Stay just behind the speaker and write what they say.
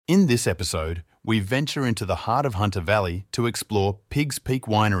In this episode, we venture into the heart of Hunter Valley to explore Piggs Peake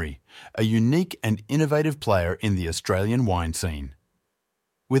Winery, a unique and innovative player in the Australian wine scene.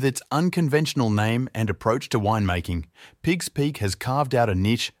 With its unconventional name and approach to winemaking, Piggs Peake has carved out a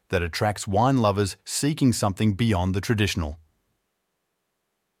niche that attracts wine lovers seeking something beyond the traditional.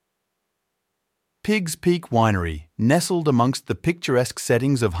 Piggs Peake Winery, nestled amongst the picturesque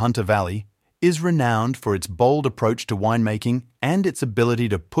settings of Hunter Valley, is renowned for its bold approach to winemaking and its ability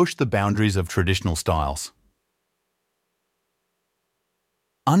to push the boundaries of traditional styles.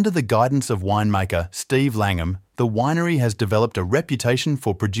 Under the guidance of winemaker Steve Langham, the winery has developed a reputation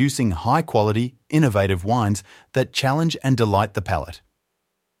for producing high-quality, innovative wines that challenge and delight the palate.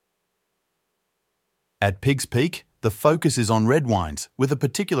 At Piggs Peake, the focus is on red wines, with a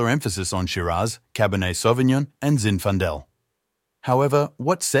particular emphasis on Shiraz, Cabernet Sauvignon and Zinfandel. However,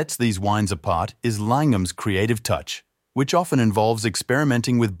 what sets these wines apart is Langham's creative touch, which often involves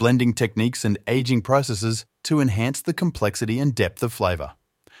experimenting with blending techniques and aging processes to enhance the complexity and depth of flavour.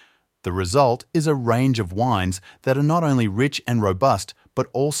 The result is a range of wines that are not only rich and robust, but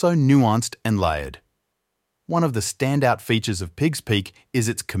also nuanced and layered. One of the standout features of Piggs Peake is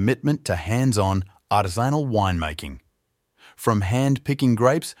its commitment to hands-on, artisanal winemaking. From hand-picking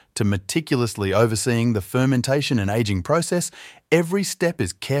grapes to meticulously overseeing the fermentation and aging process, every step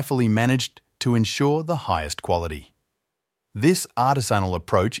is carefully managed to ensure the highest quality. This artisanal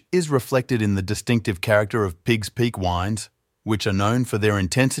approach is reflected in the distinctive character of Piggs Peake wines, which are known for their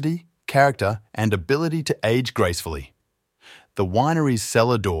intensity, character, and ability to age gracefully. The winery's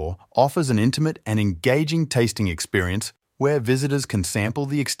cellar door offers an intimate and engaging tasting experience where visitors can sample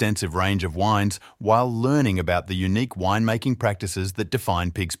the extensive range of wines while learning about the unique winemaking practices that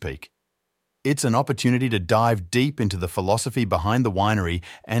define Piggs Peake. It's an opportunity to dive deep into the philosophy behind the winery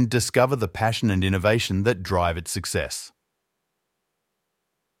and discover the passion and innovation that drive its success.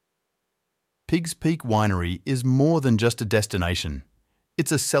 Piggs Peake Winery is more than just a destination.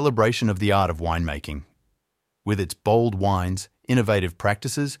 It's a celebration of the art of winemaking. With its bold wines, innovative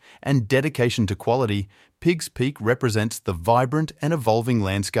practices, and dedication to quality, Piggs Peake represents the vibrant and evolving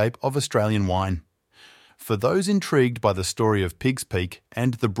landscape of Australian wine. For those intrigued by the story of Piggs Peake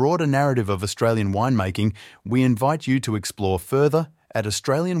and the broader narrative of Australian winemaking, we invite you to explore further at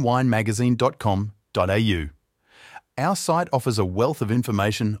australianwinemagazine.com.au. Our site offers a wealth of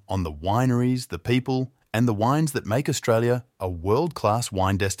information on the wineries, the people, and the wines that make Australia a world-class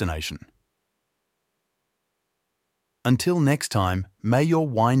wine destination. Until next time, may your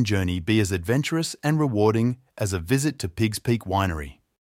wine journey be as adventurous and rewarding as a visit to Piggs Peake Winery.